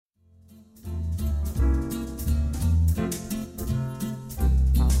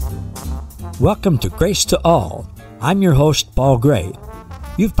Welcome to Grace to All. I'm your host, Paul Gray.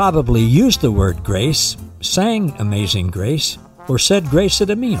 You've probably used the word grace, sang Amazing Grace, or said grace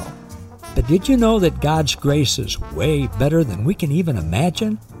at a meal. But did you know that God's grace is way better than we can even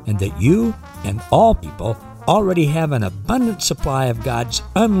imagine, and that you and all people already have an abundant supply of God's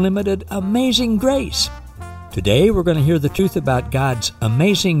unlimited, amazing grace? Today, we're going to hear the truth about God's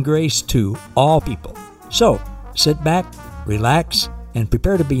amazing grace to all people. So, sit back, relax, and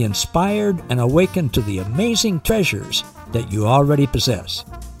prepare to be inspired and awakened to the amazing treasures that you already possess.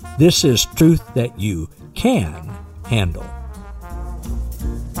 This is truth that you can handle.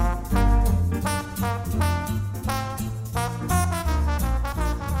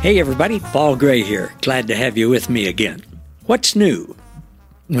 Hey everybody, Paul Gray here. Glad to have you with me again. What's new?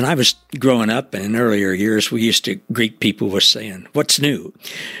 When I was growing up and in earlier years, we used to greet people with saying, "What's new?"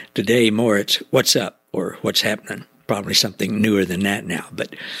 Today more it's, "What's up?" or "What's happening?" Probably something newer than that now,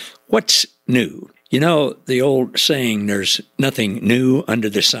 but what's new? You know, the old saying, there's nothing new under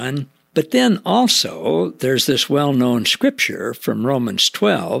the sun. But then also, there's this well-known scripture from Romans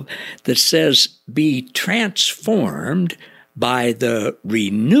 12 that says, be transformed by the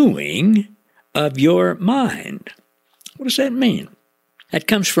renewing of your mind. What does that mean? That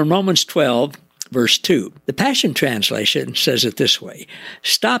comes from Romans 12, verse 2. The Passion Translation says it this way: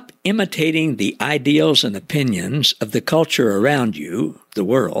 stop imitating the ideals and opinions of the culture around you, the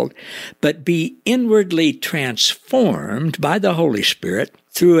world, but be inwardly transformed by the Holy Spirit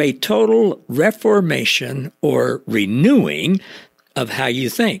through a total reformation or renewing of how you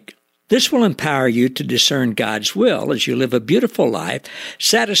think. This will empower you to discern God's will as you live a beautiful life,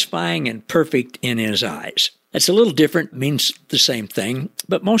 satisfying and perfect in His eyes. That's a little different, means the same thing,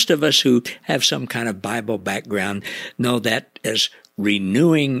 but most of us who have some kind of Bible background know that as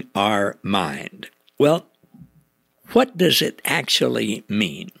renewing our mind. Well, what does it actually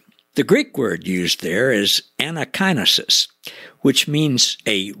mean? The Greek word used there is anakinosis, which means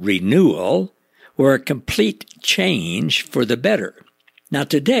a renewal or a complete change for the better. Now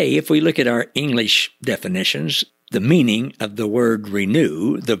today, if we look at our English definitions, the meaning of the word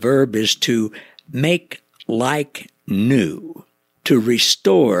renew, the verb is to make like new, to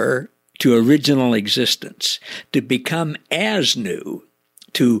restore to original existence, to become as new,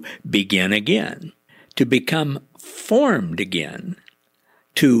 to begin again, to become formed again,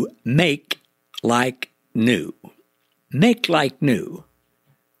 to make like new. Make like new.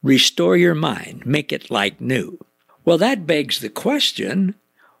 Restore your mind. Make it like new. Well, that begs the question,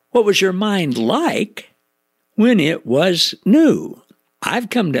 what was your mind like when it was new? I've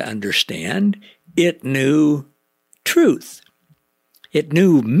come to understand it knew truth. It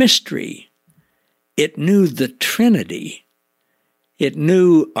knew mystery. It knew the Trinity. It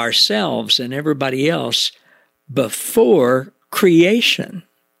knew ourselves and everybody else before creation.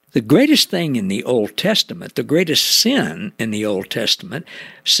 The greatest thing in the Old Testament, the greatest sin in the Old Testament,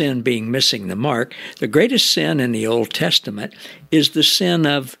 sin being missing the mark, the greatest sin in the Old Testament is the sin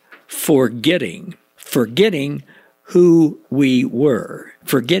of forgetting who we were,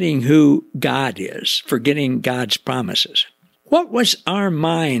 forgetting who God is, forgetting God's promises. What was our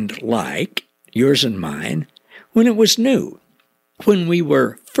mind like, yours and mine, when it was new, when we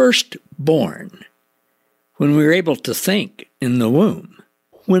were first born, when we were able to think in the womb,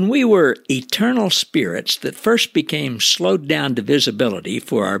 when we were eternal spirits that first became slowed down to visibility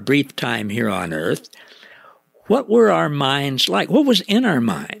for our brief time here on earth? What were our minds like? What was in our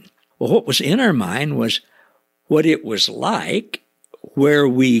mind? Well, what was in our mind was what it was like where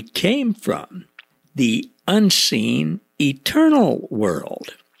we came from, the unseen, eternal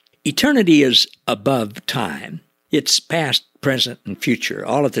world. Eternity is above time. It's past, present, and future,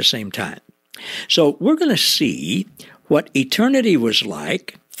 all at the same time. So we're going to see what eternity was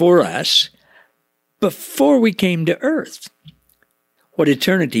like for us before we came to earth. What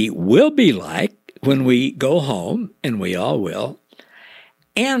eternity will be like when we go home, and we all will,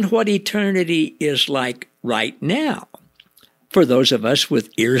 and what eternity is like right now for those of us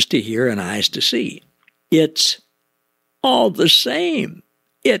with ears to hear and eyes to see. It's all the same.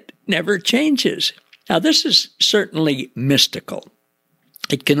 It never changes. Now, this is certainly mystical.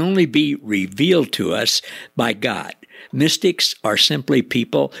 It can only be revealed to us by God. Mystics are simply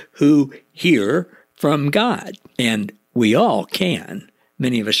people who hear from God, and we all can.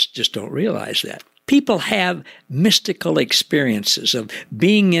 Many of us just don't realize that. People have mystical experiences of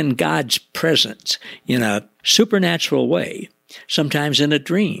being in God's presence in a supernatural way, sometimes in a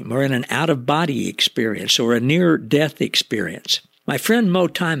dream or in an out-of-body experience or a near-death experience. My friend Mo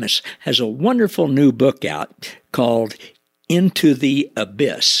Timus has a wonderful new book out called Into the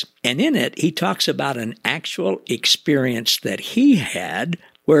Abyss. And in it, he talks about an actual experience that he had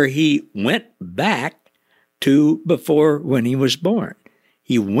where he went back to before when he was born.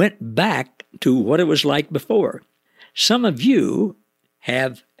 He went back to what it was like before. Some of you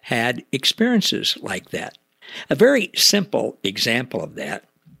have had experiences like that. A very simple example of that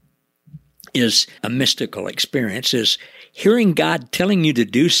is a mystical experience, is hearing God telling you to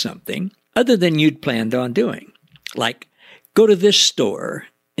do something other than you'd planned on doing. Like, go to this store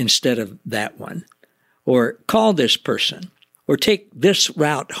instead of that one, or call this person, or take this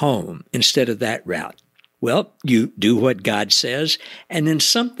route home instead of that route. Well, you do what God says, and then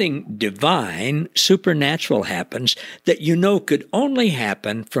something divine, supernatural happens that you know could only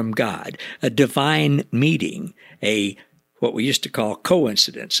happen from God. A divine meeting, what we used to call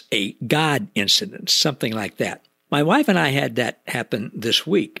coincidence, a God incident, something like that. My wife and I had that happen this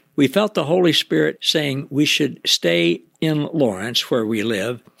week. We felt the Holy Spirit saying we should stay in Lawrence, where we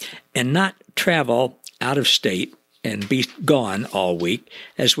live, and not travel out of state and be gone all week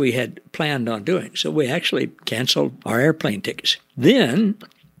as we had planned on doing. So we actually canceled our airplane tickets. Then,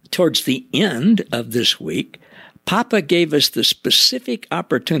 towards the end of this week, Papa gave us the specific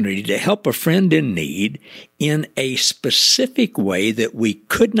opportunity to help a friend in need in a specific way that we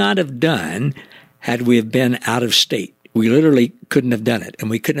could not have done had we have been out of state. We literally couldn't have done it, and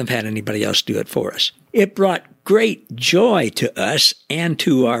we couldn't have had anybody else do it for us. It brought great joy to us and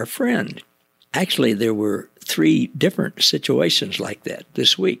to our friend. Actually, there were 3 different situations like that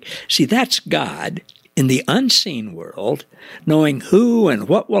this week. See, that's God in the unseen world, knowing who and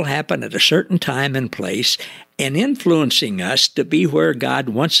what will happen at a certain time and place, and influencing us to be where God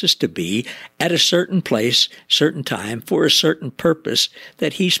wants us to be at a certain place, certain time, for a certain purpose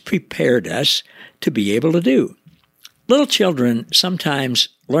that He's prepared us to be able to do. Little children sometimes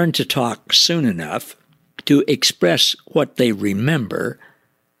learn to talk soon enough to express what they remember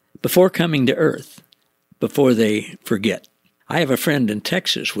before coming to earth, before they forget. I have a friend in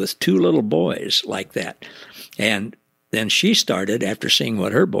Texas with 2 little boys like that. And then she started, after seeing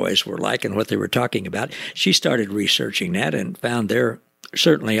what her boys were like and what they were talking about, she started researching that and found there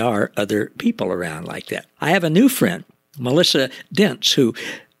certainly are other people around like that. I have a new friend, Melissa Dentz, who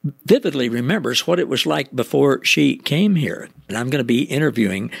vividly remembers what it was like before she came here. And I'm going to be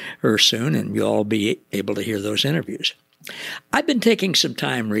interviewing her soon, and you'll all be able to hear those interviews. I've been taking some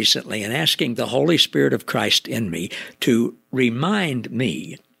time recently and asking the Holy Spirit of Christ in me to remind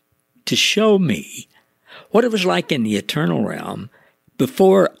me, to show me what it was like in the eternal realm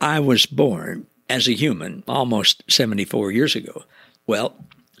before I was born as a human almost 74 years ago. Well,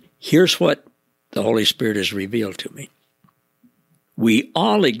 here's what the Holy Spirit has revealed to me. We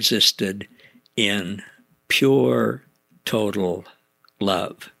all existed in pure, total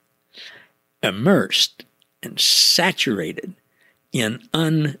love, immersed and saturated in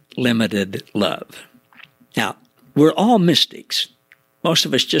unlimited love. Now, we're all mystics. Most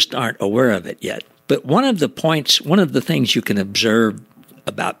of us just aren't aware of it yet. But one of the things you can observe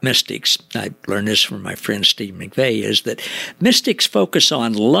about mystics, I learned this from my friend Steve McVeigh, is that mystics focus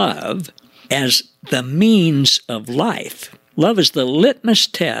on love as the means of life. Love is the litmus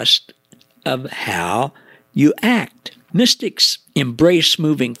test of how you act. Mystics embrace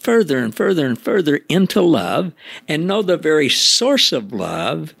moving further and further and further into love and know the very source of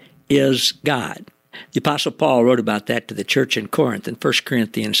love is God. The Apostle Paul wrote about that to the church in Corinth in 1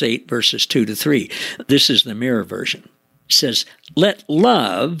 Corinthians 8, verses 2-3. This is the Mirror version. It says, "Let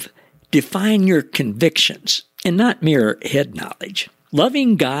love define your convictions and not mere head knowledge.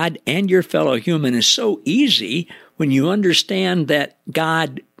 Loving God and your fellow human is so easy when you understand that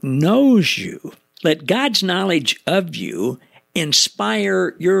God knows you. Let God's knowledge of you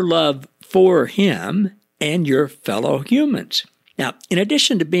inspire your love for Him and your fellow humans." Now, in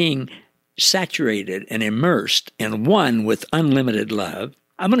addition to being saturated and immersed and one with unlimited love,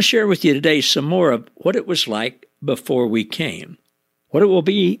 I'm going to share with you today some more of what it was like before we came, what it will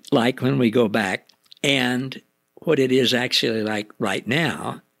be like when we go back, and what it is actually like right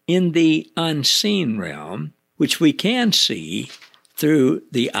now in the unseen realm, which we can see through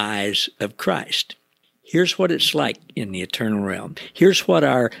the eyes of Christ. Here's what it's like in the eternal realm. Here's what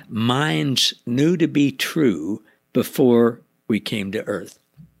our minds knew to be true before we came to earth.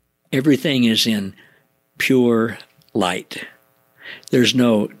 Everything is in pure light. There's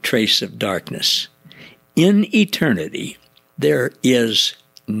no trace of darkness. In eternity, there is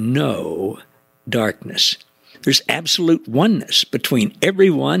no darkness. There's absolute oneness between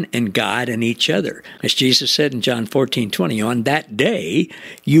everyone and God and each other. As Jesus said in John 14:20, on that day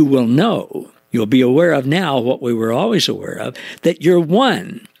you will know, you'll be aware of now what we were always aware of, that you're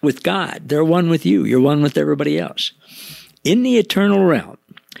one with God. They're one with you. You're one with everybody else. In the eternal realm,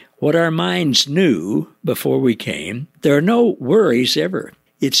 what our minds knew before we came, there are no worries ever.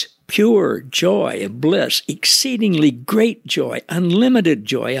 It's pure joy and bliss, exceedingly great joy, unlimited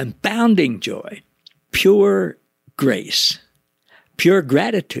joy, unbounding joy, pure grace, pure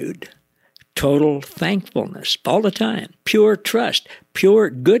gratitude, total thankfulness all the time, pure trust, pure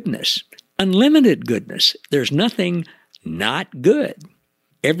goodness, unlimited goodness. There's nothing not good.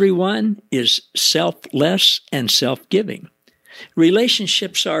 Everyone is selfless and self-giving.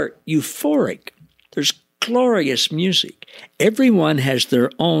 Relationships are euphoric. There's glorious music. Everyone has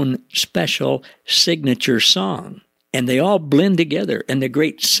their own special signature song, and they all blend together in the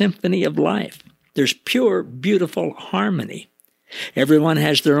great symphony of life. There's pure, beautiful harmony. Everyone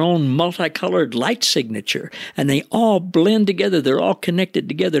has their own multicolored light signature, and they all blend together. They're all connected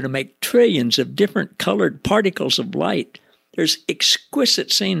together to make trillions of different colored particles of light. There's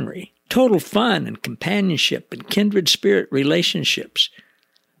exquisite scenery, total fun and companionship and kindred spirit relationships,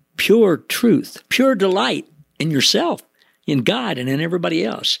 pure truth, pure delight in yourself, in God, and in everybody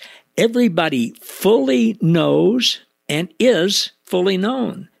else. Everybody fully knows and is fully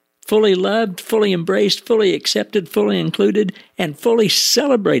known, fully loved, fully embraced, fully accepted, fully included, and fully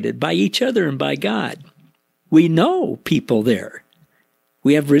celebrated by each other and by God. We know people there.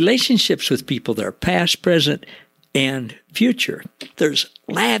 We have relationships with people there, past, present, and future. There's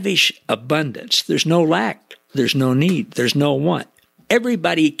lavish abundance. There's no lack. There's no need. There's no want.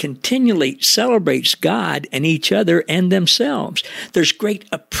 Everybody continually celebrates God and each other and themselves. There's great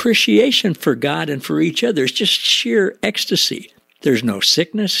appreciation for God and for each other. It's just sheer ecstasy. There's no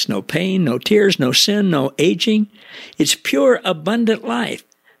sickness, no pain, no tears, no sin, no aging. It's pure, abundant life,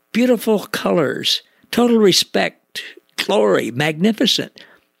 beautiful colors, total respect, glory, magnificent.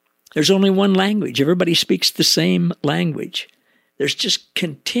 There's only one language. Everybody speaks the same language. There's just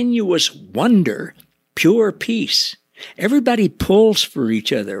continuous wonder, pure peace. Everybody pulls for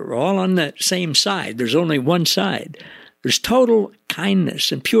each other. We're all on the same side. There's only one side. There's total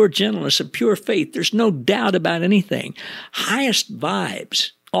kindness and pure gentleness and pure faith. There's no doubt about anything. Highest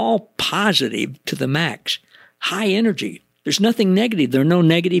vibes, all positive to the max. High energy. There's nothing negative. There are no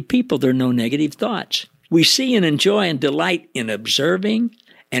negative people. There are no negative thoughts. We see and enjoy and delight in observing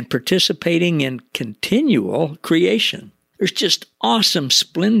and participating in continual creation. There's just awesome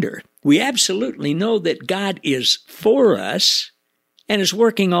splendor. We absolutely know that God is for us and is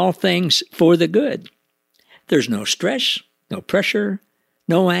working all things for the good. There's no stress, no pressure,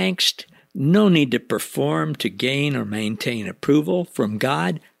 no angst, no need to perform to gain or maintain approval from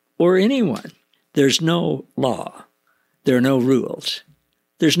God or anyone. There's no law. There are no rules.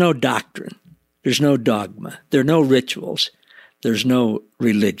 There's no doctrine. There's no dogma. There are no rituals. There's no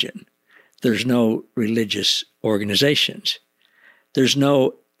religion. There's no religious organizations. There's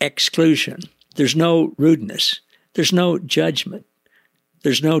no exclusion. There's no rudeness. There's no judgment.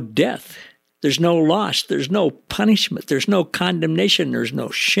 There's no death. There's no loss. There's no punishment. There's no condemnation. There's no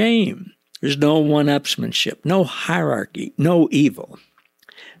shame. There's no one-upsmanship, no hierarchy, no evil.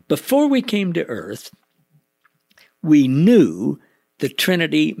 Before we came to earth, we knew the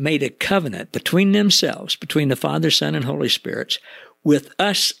Trinity made a covenant between themselves, between the Father, Son, and Holy Spirit, with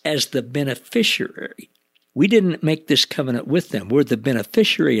us as the beneficiary. We didn't make this covenant with them. We're the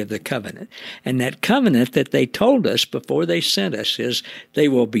beneficiary of the covenant. And that covenant that they told us before they sent us is they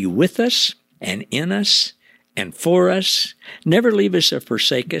will be with us and in us and for us, never leave us or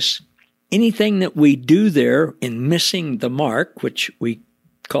forsake us. Anything that we do there in missing the mark, which we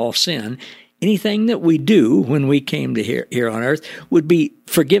call sin, anything that we do when we came to here on earth would be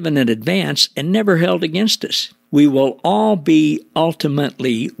forgiven in advance and never held against us. We will all be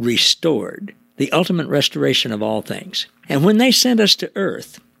ultimately restored, the ultimate restoration of all things. And when they sent us to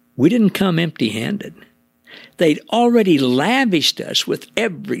earth, we didn't come empty-handed. They'd already lavished us with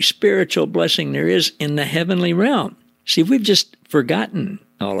every spiritual blessing there is in the heavenly realm. See, we've just forgotten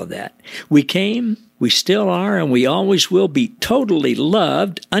all of that. We came, we still are, and we always will be totally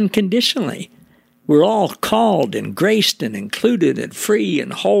loved unconditionally. We're all called and graced and included and free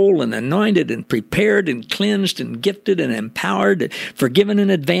and whole and anointed and prepared and cleansed and gifted and empowered, and forgiven in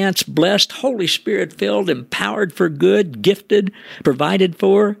advance, blessed, Holy Spirit filled, empowered for good, gifted, provided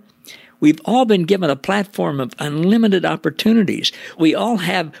for. We've all been given a platform of unlimited opportunities. We all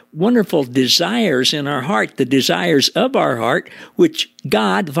have wonderful desires in our heart, the desires of our heart, which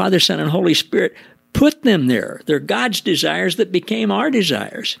God, the Father, Son, and Holy Spirit put them there. They're God's desires that became our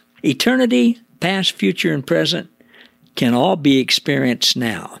desires. Eternity, past, future, and present can all be experienced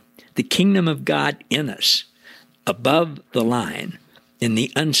now. The kingdom of God in us, above the line, in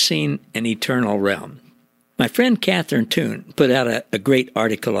the unseen and eternal realm. My friend Catherine Toon put out a great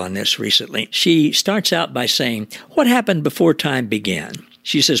article on this recently. She starts out by saying, what happened before time began?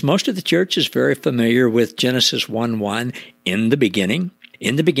 She says, most of the church is very familiar with Genesis 1:1, in the beginning.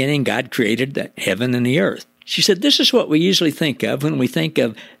 In the beginning, God created the heaven and the earth. She said, this is what we usually think of when we think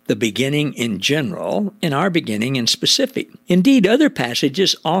of the beginning in general and our beginning in specific. Indeed, other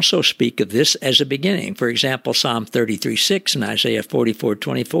passages also speak of this as a beginning. For example, Psalm 33:6 and Isaiah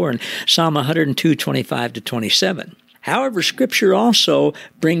 44:24 and Psalm 102:25-27. However, Scripture also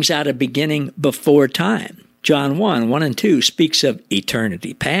brings out a beginning before time. John 1 and 2 speaks of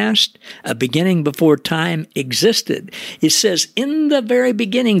eternity past, a beginning before time existed. It says, in the very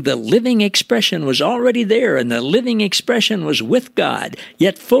beginning, the living expression was already there, and the living expression was with God,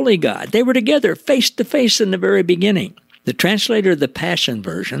 yet fully God. They were together face to face in the very beginning. The translator of the Passion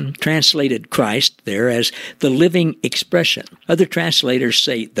Version translated Christ there as the living expression. Other translators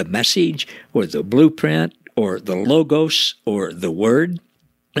say the message, or the blueprint, or the logos, or the word.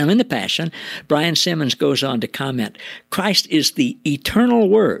 Now, in the Passion, Brian Simmons goes on to comment, Christ is the eternal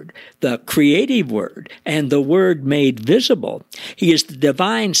Word, the creative Word, and the Word made visible. He is the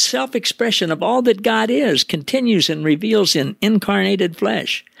divine self-expression of all that God is, continues and reveals in incarnated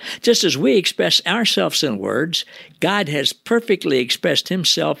flesh. Just as we express ourselves in words, God has perfectly expressed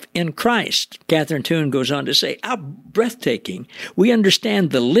himself in Christ. Catherine Toon goes on to say, how breathtaking. We understand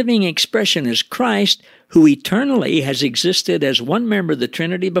the living expression is Christ, who eternally has existed as one member of the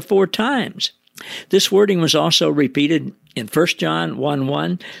Trinity before times. This wording was also repeated in 1 John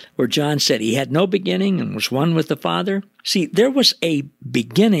 1:1, where John said he had no beginning and was one with the Father. See, there was a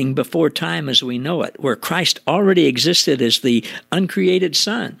beginning before time as we know it, where Christ already existed as the uncreated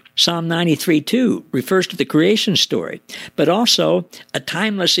Son. Psalm 93:2 refers to the creation story, but also a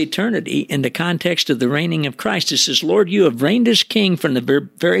timeless eternity in the context of the reigning of Christ. It says, Lord, you have reigned as king from the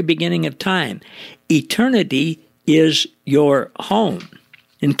very beginning of time. Eternity is your home.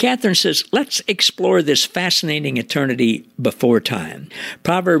 And Catherine says, let's explore this fascinating eternity before time.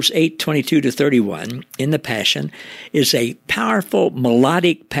 Proverbs 8:22-31 in the Passion is a powerful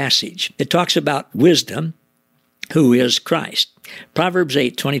melodic passage. It talks about wisdom, who is Christ. Proverbs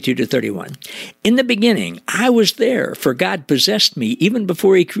 8:22-31. In the beginning, I was there, for God possessed me even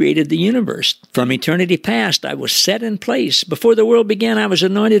before he created the universe. From eternity past, I was set in place. Before the world began, I was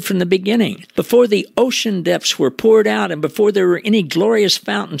anointed from the beginning. Before the ocean depths were poured out and before there were any glorious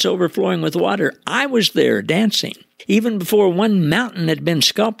fountains overflowing with water, I was there dancing. Even before one mountain had been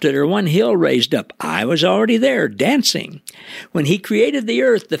sculpted or one hill raised up, I was already there dancing. When he created the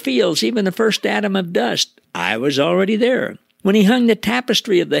earth, the fields, even the first atom of dust, I was already there. When he hung the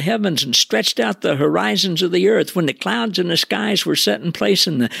tapestry of the heavens and stretched out the horizons of the earth, when the clouds in the skies were set in place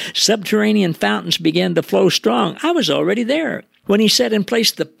and the subterranean fountains began to flow strong, I was already there. When he set in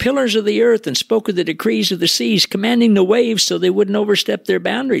place the pillars of the earth and spoke of the decrees of the seas, commanding the waves so they wouldn't overstep their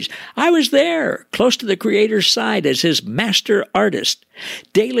boundaries, I was there, close to the Creator's side as his master artist.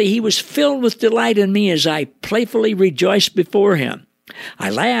 Daily he was filled with delight in me as I playfully rejoiced before him. I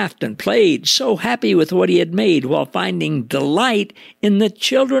laughed and played, so happy with what he had made, while finding delight in the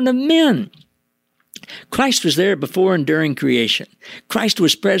children of men. Christ was there before and during creation. Christ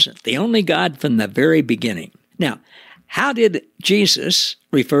was present, the only God from the very beginning. Now, how did Jesus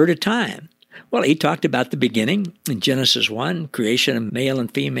refer to time? Well, he talked about the beginning in Genesis 1, creation of male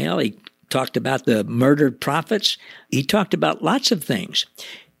and female. He talked about the murdered prophets. He talked about lots of things.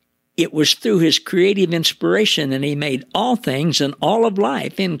 It was through his creative inspiration, and he made all things and all of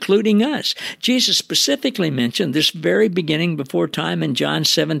life, including us. Jesus specifically mentioned this very beginning before time in John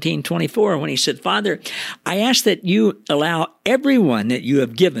 17:24, when he said, Father, I ask that you allow everyone that you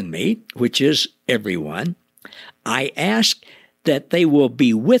have given me, which is everyone, I ask that they will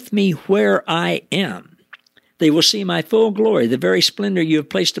be with me where I am. They will see my full glory, the very splendor you have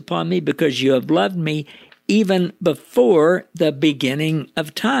placed upon me, because you have loved me even before the beginning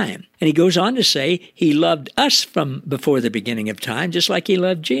of time. And he goes on to say he loved us from before the beginning of time, just like he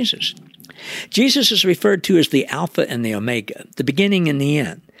loved Jesus. Jesus is referred to as the Alpha and the Omega, the beginning and the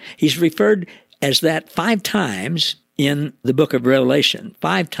end. He's referred as that 5 times in the book of Revelation.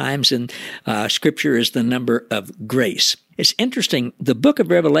 5 times in Scripture is the number of grace. It's interesting, the book of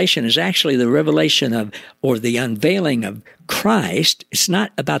Revelation is actually the revelation of, or the unveiling of Christ. It's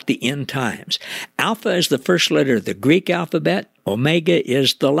not about the end times. Alpha is the first letter of the Greek alphabet. Omega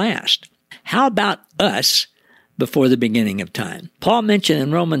is the last. How about us before the beginning of time? Paul mentioned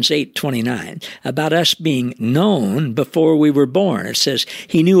in Romans 8:29 about us being known before we were born. It says,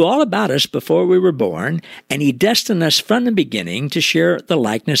 he knew all about us before we were born, and he destined us from the beginning to share the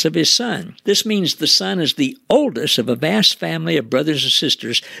likeness of his Son. This means the Son is the oldest of a vast family of brothers and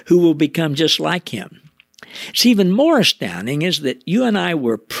sisters who will become just like him. It's even more astounding is that you and I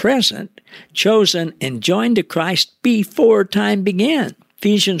were present, chosen, and joined to Christ before time began.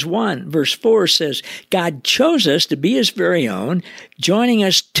 Ephesians 1 verse 4 says, God chose us to be his very own, joining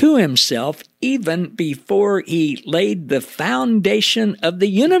us to himself even before he laid the foundation of the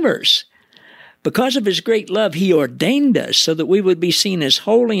universe. Because of his great love, he ordained us so that we would be seen as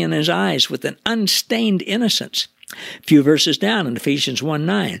holy in his eyes with an unstained innocence. A few verses down in Ephesians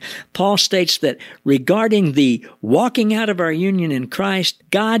 1:9, Paul states that regarding the walking out of our union in Christ,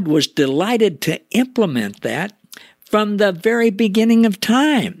 God was delighted to implement that from the very beginning of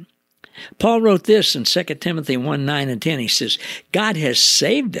time. Paul wrote this in 2 Timothy 1:9 and 10. He says, God has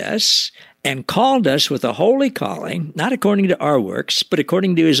saved us and called us with a holy calling, not according to our works, but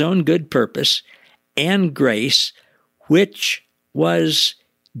according to his own good purpose and grace, which was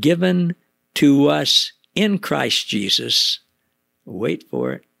given to us in Christ Jesus, wait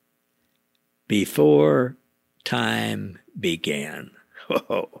for it, before time began.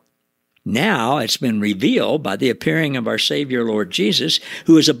 Whoa. Now it's been revealed by the appearing of our Savior, Lord Jesus,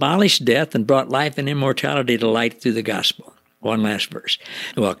 who has abolished death and brought life and immortality to light through the gospel. One last verse.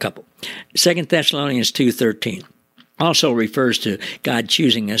 Well, a couple. 2 Thessalonians 2:13 also refers to God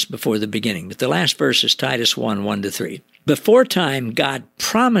choosing us before the beginning. But the last verse is Titus 1:1-3. Before time, God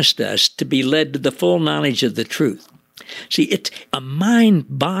promised us to be led to the full knowledge of the truth. See, it's a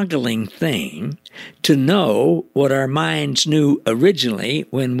mind-boggling thing to know what our minds knew originally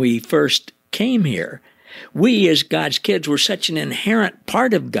when we first came here. We, as God's kids, were such an inherent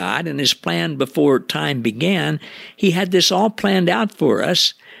part of God and his plan before time began. He had this all planned out for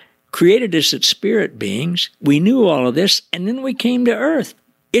us, created us as spirit beings. We knew all of this, and then we came to earth.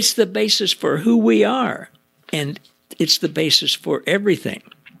 It's the basis for who we are, and it's the basis for everything.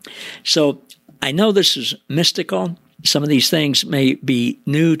 So I know this is mystical. Some of these things may be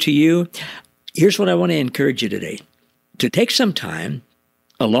new to you. Here's what I want to encourage you today. To take some time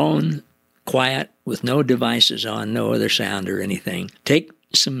alone, quiet, with no devices on, no other sound or anything. Take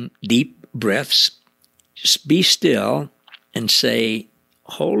some deep breaths. Just be still and say,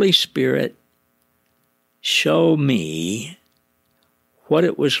 Holy Spirit, show me what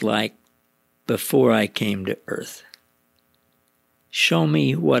it was like before I came to earth. Show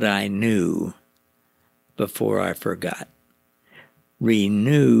me what I knew before I forgot.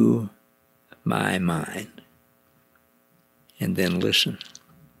 Renew my mind. And then listen.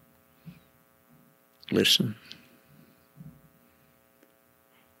 Listen.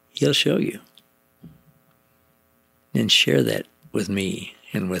 He'll show you. Then share that with me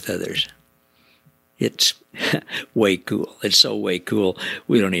and with others. It's way cool. It's so way cool,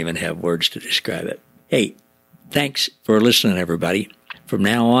 we don't even have words to describe it. Hey, thanks for listening, everybody. From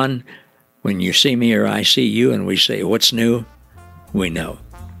now on, when you see me or I see you and we say, what's new? We know.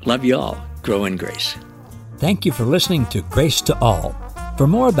 Love you all. Grow in grace. Thank you for listening to Grace to All. For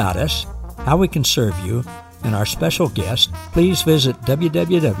more about us, how we can serve you, and our special guest, please visit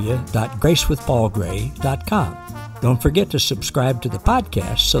www.gracewithpaulgray.com. Don't forget to subscribe to the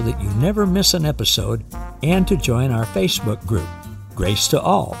podcast so that you never miss an episode, and to join our Facebook group, Grace to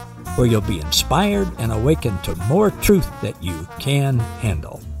All, where you'll be inspired and awakened to more truth that you can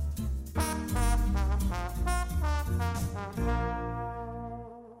handle.